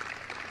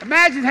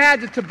 Imagine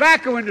had the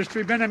tobacco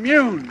industry been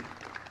immune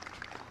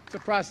to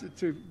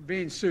prostitute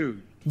being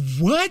sued.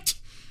 What?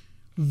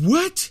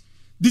 What?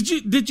 Did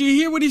you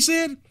hear what he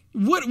said?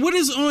 What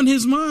is on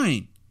his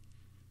mind?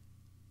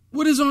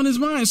 What is on his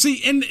mind?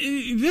 See, and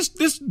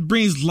this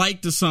brings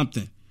light to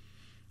something.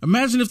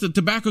 Imagine if the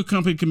tobacco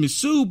company can be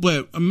sued,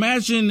 but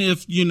imagine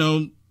if,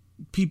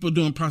 people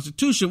doing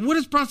prostitution. What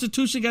does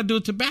prostitution got to do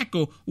with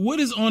tobacco?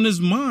 What is on his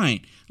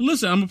mind?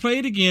 Listen, I'm going to play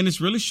it again.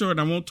 It's really short.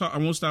 I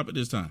won't stop it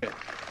this time.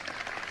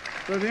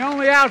 We're the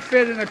only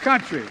outfit in the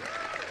country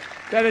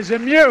that is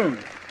immune.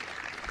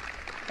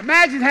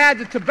 Imagine had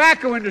the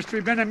tobacco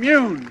industry been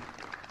immune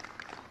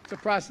to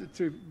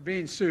prostitute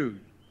being sued.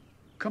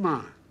 Come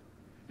on.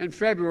 In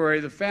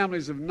February, the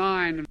families of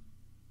 9.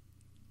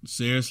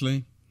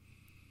 Seriously?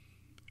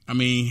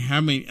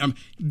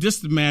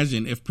 Just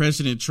imagine if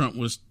President Trump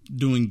was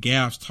doing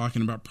gaffes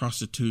talking about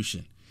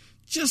prostitution.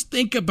 Just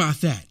think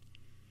about that.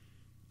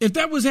 If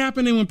that was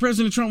happening when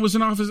President Trump was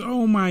in office,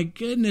 oh my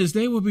goodness,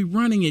 they would be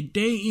running it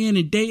day in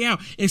and day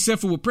out. Except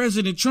for with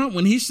President Trump,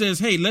 when he says,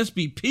 hey, let's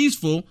be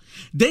peaceful,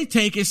 they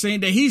take it saying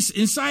that he's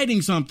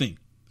inciting something.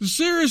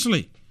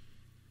 Seriously.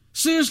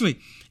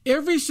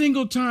 Every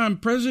single time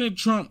President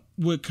Trump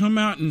would come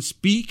out and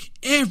speak,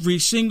 every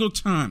single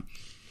time,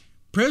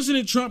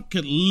 President Trump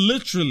could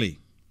literally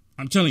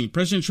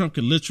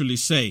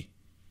say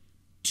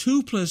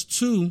 2 +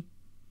 2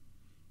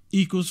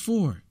 =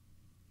 4.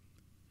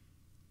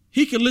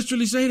 He could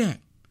literally say that.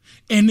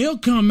 And they'll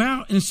come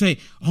out and say,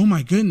 oh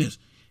my goodness,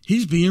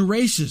 he's being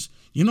racist.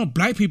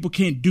 Black people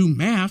can't do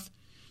math,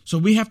 so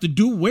we have to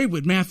do away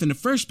with math in the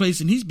first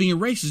place. And he's being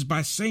racist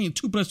by saying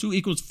 2 +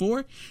 2 =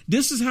 4.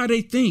 This is how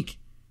they think.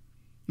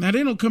 Now,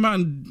 they don't come out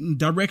and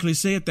directly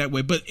say it that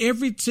way, but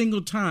every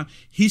single time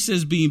he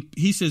says be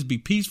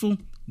peaceful,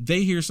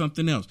 they hear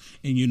something else.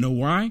 And you know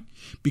why?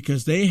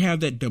 Because they have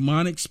that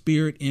demonic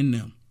spirit in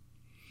them.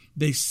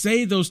 They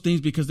say those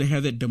things because they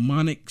have that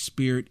demonic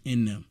spirit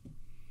in them.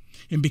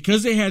 And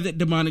because they have that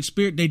demonic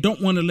spirit, they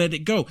don't want to let it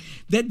go.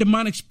 That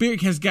demonic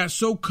spirit has got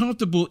so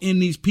comfortable in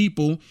these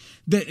people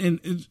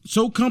and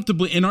so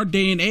comfortable in our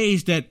day and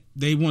age that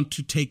they want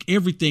to take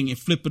everything and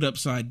flip it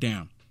upside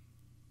down.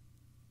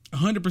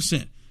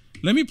 100%.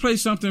 Let me play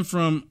something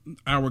from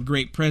our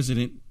great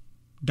president,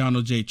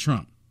 Donald J.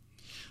 Trump.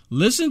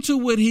 Listen to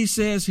what he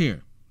says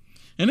here.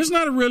 And it's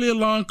not really a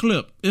long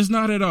clip. It's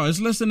not at all.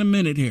 It's less than a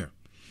minute here.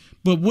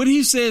 But what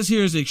he says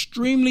here is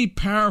extremely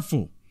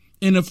powerful.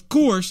 And of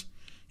course,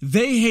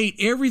 they hate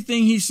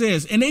everything he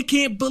says. And they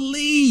can't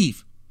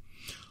believe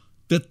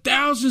the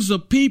thousands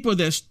of people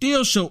that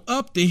still show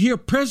up to hear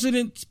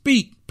President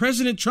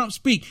Trump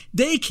speak.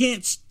 They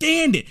can't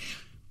stand it.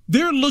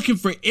 They're looking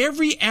for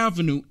every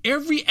avenue,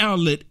 every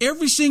outlet,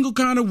 every single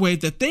kind of way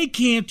that they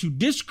can to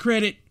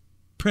discredit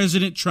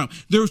President Trump.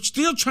 They're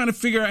still trying to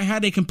figure out how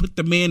they can put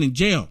the man in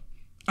jail.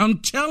 I'm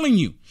telling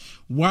you.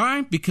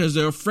 Why? Because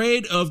they're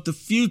afraid of the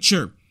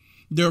future.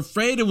 They're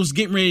afraid of what's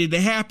getting ready to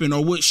happen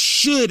or what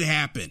should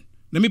happen.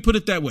 Let me put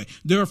it that way.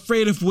 They're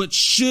afraid of what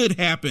should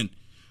happen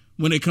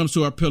when it comes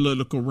to our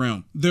political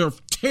realm. They're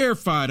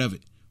terrified of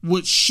it,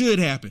 what should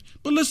happen.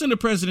 But listen to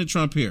President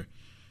Trump here.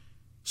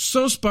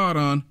 So spot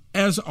on,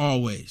 as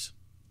always.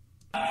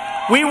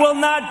 We will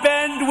not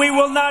bend, we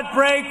will not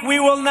break, we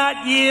will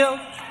not yield.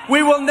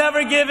 We will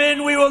never give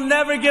in, we will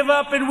never give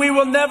up, and we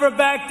will never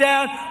back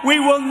down. We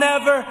will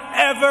never,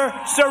 ever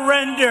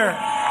surrender.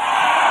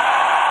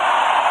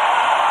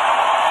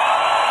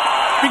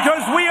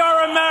 Because we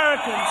are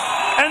Americans,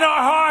 and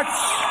our hearts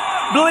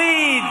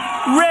bleed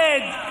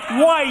red,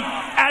 white,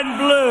 and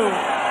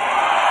blue.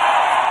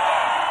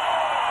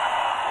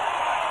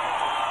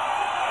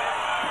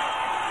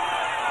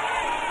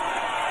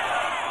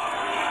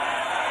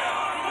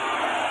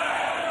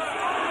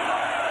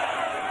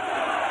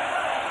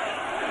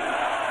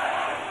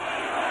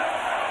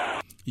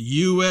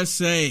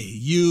 USA,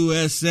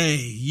 USA,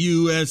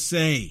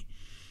 USA.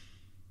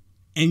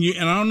 And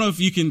I don't know if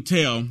you can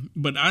tell,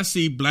 but I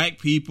see black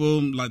people,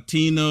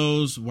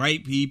 Latinos,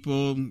 white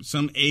people,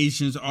 some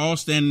Asians, all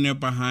standing there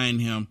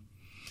behind him.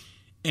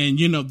 And,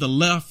 the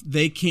left,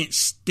 they can't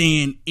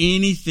stand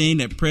anything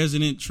that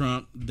President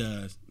Trump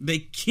does. They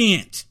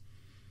can't.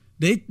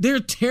 They're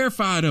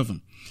terrified of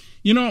him.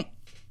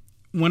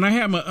 When I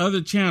had my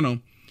other channel,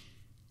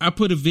 I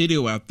put a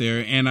video out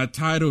there and I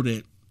titled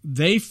it,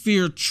 They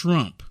Fear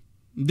Trump.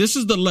 This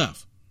is the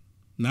left,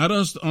 not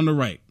us on the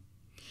right.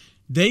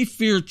 They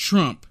fear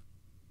Trump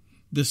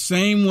the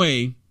same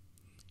way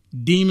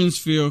demons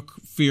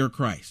fear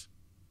Christ.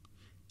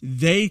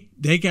 They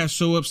got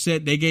so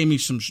upset. They gave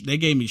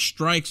me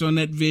strikes on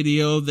that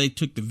video. They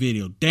took the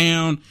video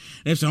down.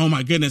 They said, "Oh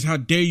my goodness, how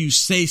dare you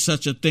say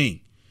such a thing?"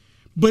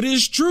 But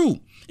it's true.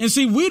 And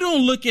see, we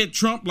don't look at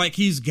Trump like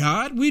he's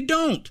God. We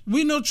don't.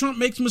 We know Trump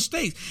makes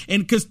mistakes.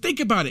 And because think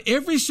about it,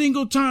 every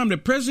single time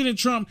that President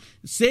Trump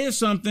says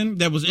something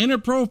that was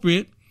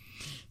inappropriate,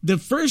 the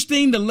first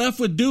thing the left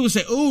would do is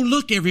say, "Oh,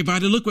 look,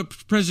 everybody, look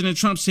what President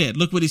Trump said.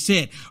 Look what he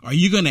said. Are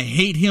you going to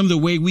hate him the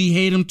way we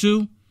hate him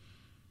too?"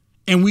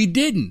 And we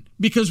didn't,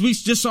 because we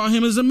just saw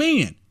him as a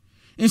man.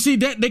 And see,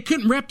 that they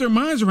couldn't wrap their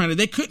minds around it.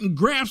 They couldn't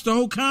grasp the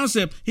whole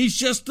concept. He's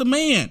just a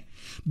man.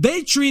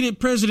 They treated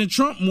President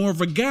Trump more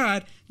of a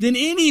god than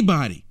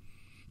anybody,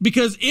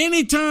 because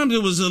anytime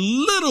there was a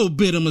little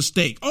bit of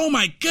mistake, oh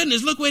my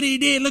goodness, look what he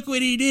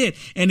did.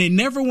 And they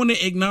never want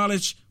to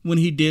acknowledge when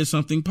he did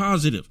something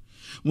positive.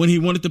 when he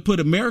wanted to put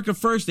America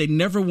first, they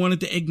never wanted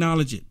to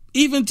acknowledge it.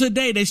 Even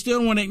today, they still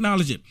don't want to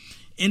acknowledge it.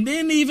 And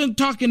then even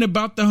talking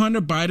about the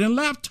Hunter Biden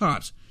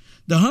laptops.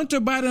 The Hunter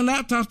Biden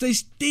laptops, they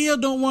still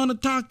don't want to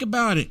talk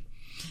about it.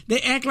 They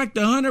act like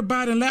the Hunter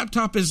Biden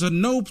laptop is a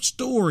no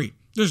story.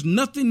 There's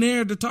nothing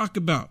there to talk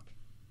about.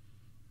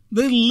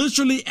 They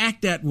literally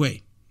act that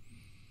way.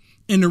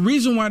 And the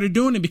reason why they're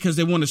doing it, because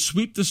they want to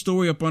sweep the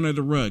story up under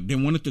the rug. They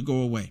want it to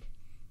go away.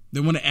 They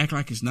want to act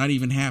like it's not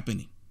even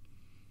happening.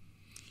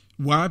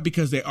 Why?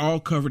 Because they all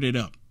covered it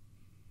up.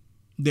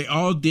 They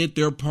all did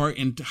their part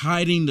in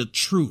hiding the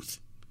truth.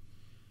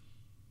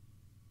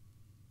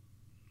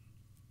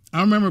 I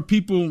remember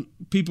people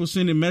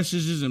sending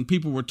messages, and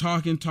people were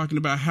talking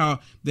about how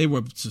they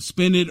were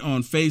suspended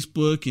on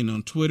Facebook and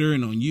on Twitter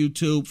and on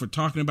YouTube for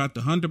talking about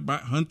the Hunter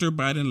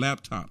Biden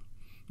laptop.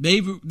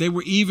 They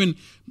were even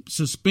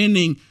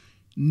suspending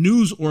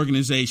news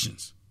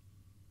organizations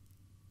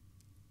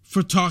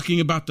for talking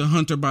about the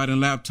Hunter Biden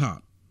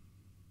laptop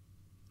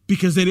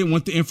because they didn't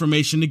want the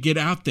information to get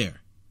out there.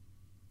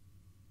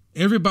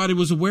 Everybody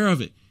was aware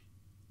of it,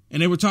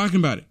 and they were talking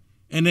about it.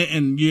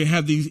 And you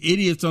have these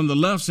idiots on the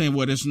left saying,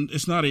 well,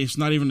 it's not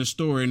even a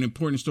story, an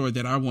important story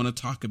that I want to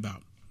talk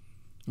about.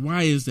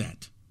 Why is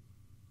that?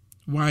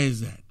 Why is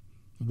that?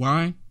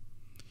 Why?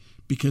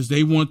 Because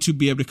they want to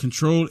be able to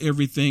control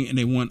everything, and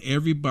they want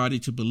everybody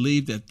to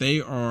believe that they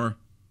are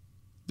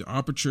the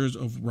arbiters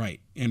of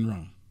right and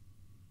wrong.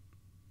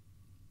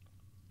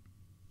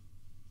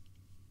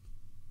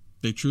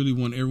 They truly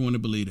want everyone to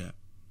believe that.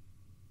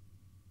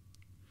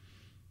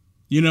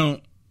 You know,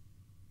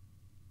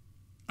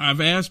 I've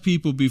asked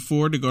people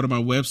before to go to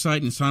my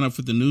website and sign up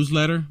for the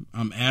newsletter.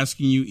 I'm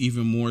asking you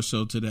even more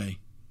so today.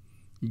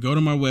 Go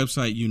to my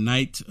website,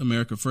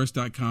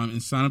 uniteamericafirst.com,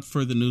 and sign up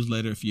for the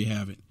newsletter if you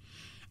haven't.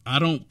 I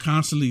don't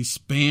constantly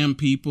spam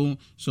people,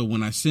 so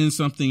when I send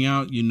something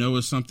out, you know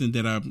it's something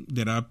that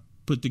I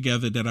put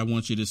together that I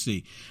want you to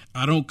see.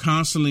 I don't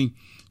constantly.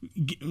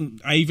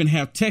 I even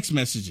have text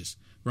messages,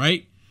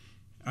 right?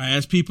 I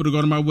ask people to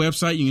go to my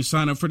website. You can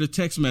sign up for the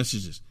text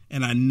messages,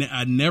 and I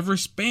never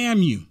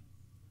spam you.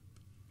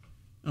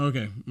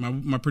 Okay,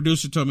 my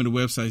producer told me the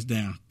website's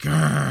down.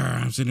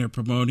 Grr, I'm sitting there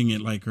promoting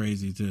it like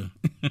crazy too.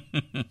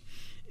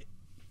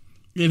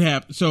 It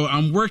happened. So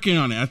I'm working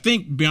on it. I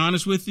think, be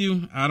honest with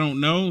you, I don't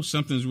know.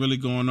 Something's really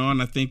going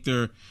on. I think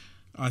they're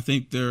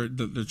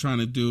trying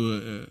to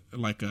do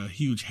a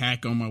huge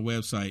hack on my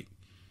website.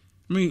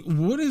 I mean,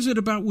 what is it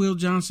about Will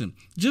Johnson?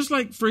 Just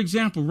like, for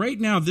example, right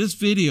now, this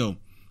video's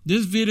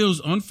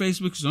on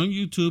Facebook, it's on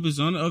YouTube, it's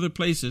on other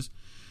places,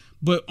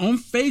 but on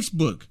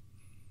Facebook.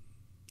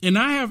 And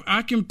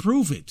I can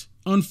prove it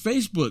on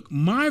Facebook.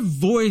 My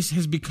voice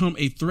has become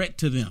a threat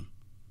to them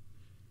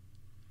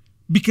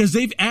because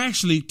they've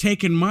actually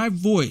taken my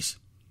voice.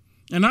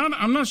 And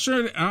I'm not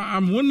sure.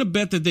 I'm willing to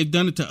bet that they've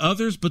done it to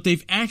others, but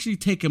they've actually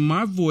taken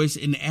my voice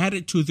and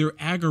added to their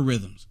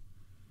algorithms.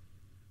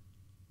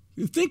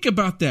 Think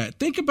about that.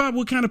 Think about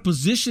what kind of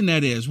position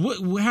that is,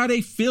 how they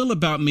feel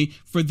about me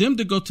for them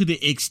to go to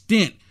the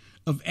extent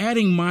of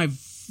adding my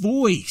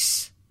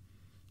voice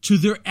to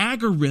their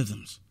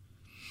algorithms.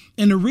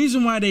 And the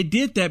reason why they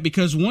did that,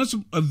 because once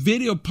a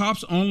video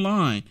pops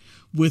online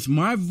with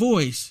my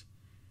voice,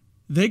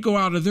 they go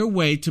out of their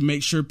way to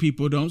make sure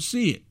people don't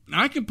see it.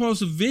 I can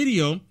post a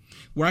video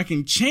where I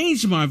can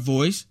change my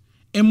voice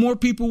and more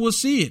people will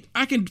see it.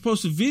 I can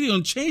post a video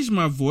and change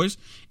my voice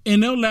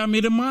and they'll allow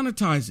me to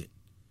monetize it.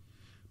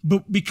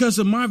 But because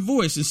of my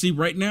voice, and see,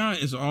 right now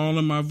it's all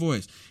in my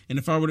voice. And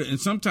if I were to, and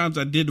sometimes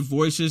I did the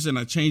voices and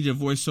I changed the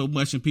voice so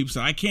much and people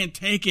say, I can't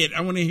take it.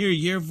 I want to hear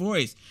your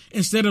voice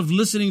instead of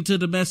listening to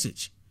the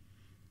message.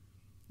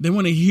 They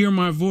want to hear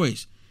my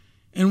voice.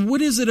 And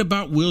what is it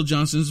about Will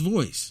Johnson's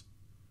voice?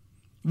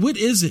 What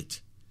is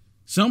it?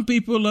 Some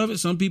people love it.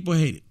 Some people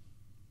hate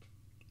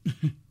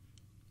it.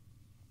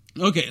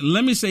 Okay,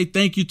 let me say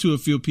thank you to a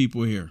few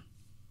people here.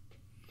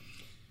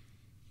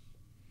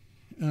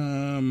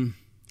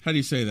 How do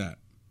you say that?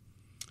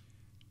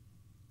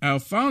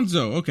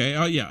 Alfonso. Okay.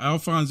 Oh, yeah.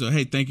 Alfonso.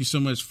 Hey, thank you so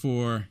much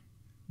for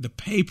the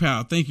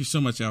PayPal. Thank you so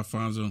much,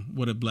 Alfonso.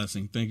 What a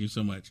blessing. Thank you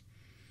so much.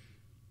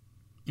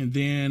 And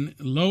then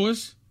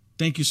Lois,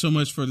 thank you so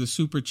much for the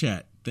super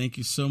chat. Thank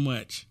you so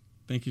much.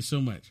 Thank you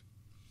so much.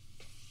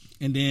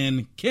 And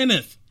then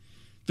Kenneth,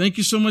 thank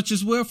you so much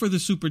as well for the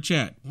super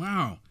chat.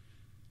 Wow.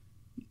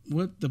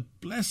 What the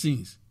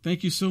blessings.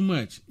 Thank you so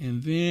much.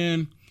 And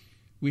then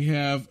we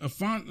have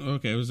Alfonso.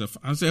 Okay,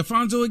 I'll say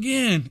Alfonso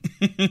again.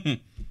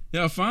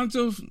 Yeah,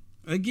 Alfonso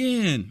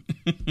again.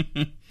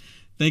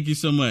 Thank you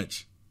so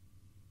much.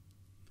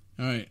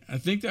 All right, I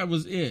think that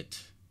was it.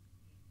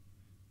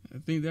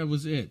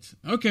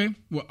 Okay,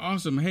 well,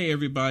 awesome. Hey,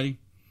 everybody.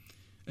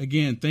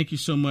 Again, thank you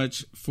so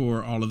much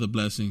for all of the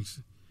blessings.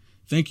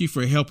 Thank you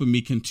for helping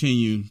me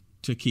continue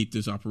to keep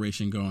this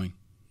operation going.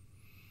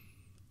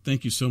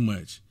 Thank you so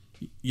much.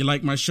 You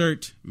like my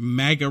shirt,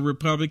 MAGA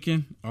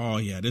Republican? Oh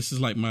yeah, this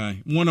is like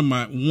one of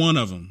my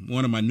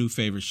new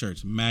favorite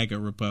shirts, MAGA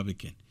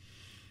Republican.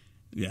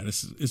 Yeah,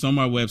 it's on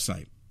my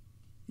website.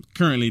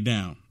 Currently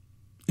down.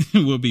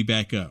 We'll be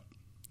back up.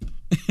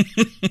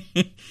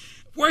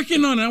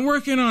 Working on it. I'm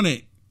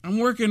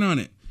working on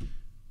it.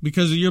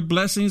 Because of your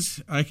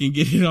blessings, I can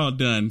get it all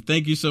done.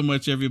 Thank you so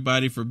much,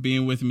 everybody, for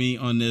being with me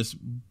on this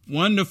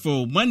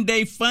wonderful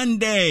Monday Fun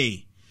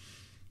Day.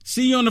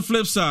 See you on the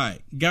flip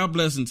side. God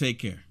bless and take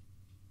care.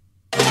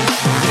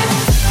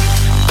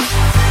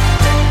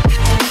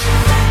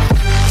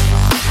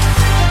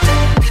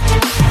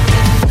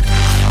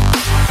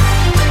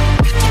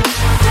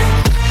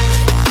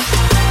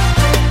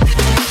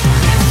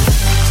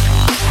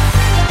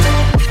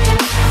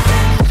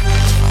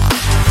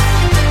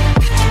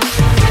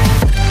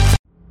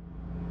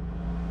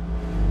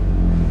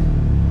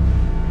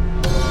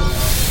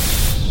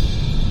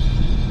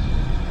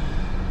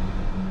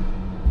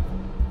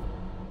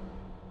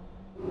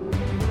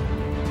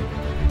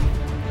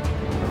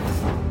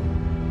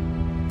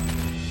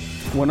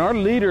 When our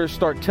leaders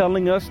start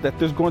telling us that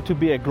there's going to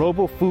be a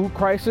global food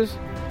crisis,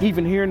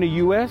 even here in the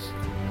U.S.,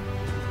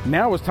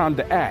 now it's time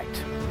to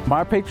act.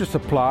 My Patriot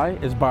Supply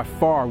is by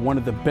far one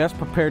of the best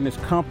preparedness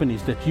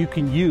companies that you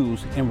can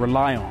use and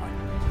rely on.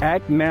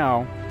 Act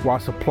now while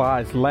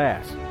supplies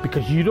last,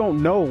 because you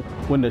don't know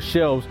when the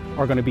shelves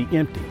are going to be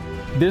empty.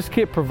 This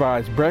kit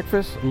provides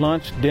breakfast,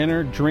 lunch,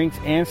 dinner, drinks,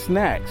 and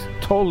snacks,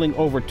 totaling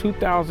over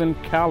 2,000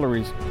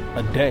 calories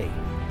a day.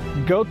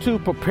 Go to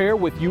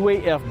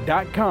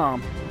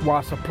preparewithuaf.com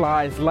while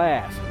supplies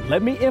last.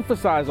 Let me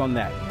emphasize on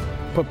that.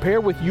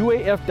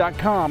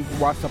 Preparewithuaf.com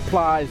while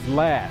supplies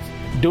last.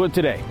 Do it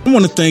today. I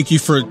want to thank you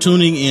for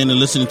tuning in and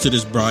listening to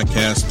this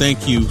broadcast.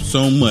 Thank you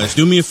so much.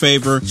 Do me a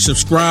favor,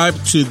 subscribe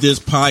to this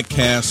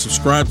podcast,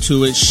 subscribe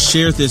to it,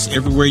 share this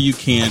everywhere you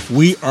can.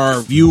 We are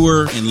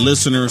viewer and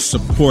listener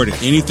supported.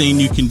 Anything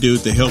you can do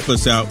to help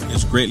us out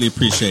is greatly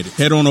appreciated.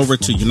 Head on over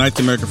to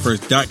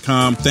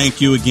UniteAmericaFirst.com.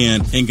 Thank you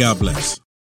again, and God bless.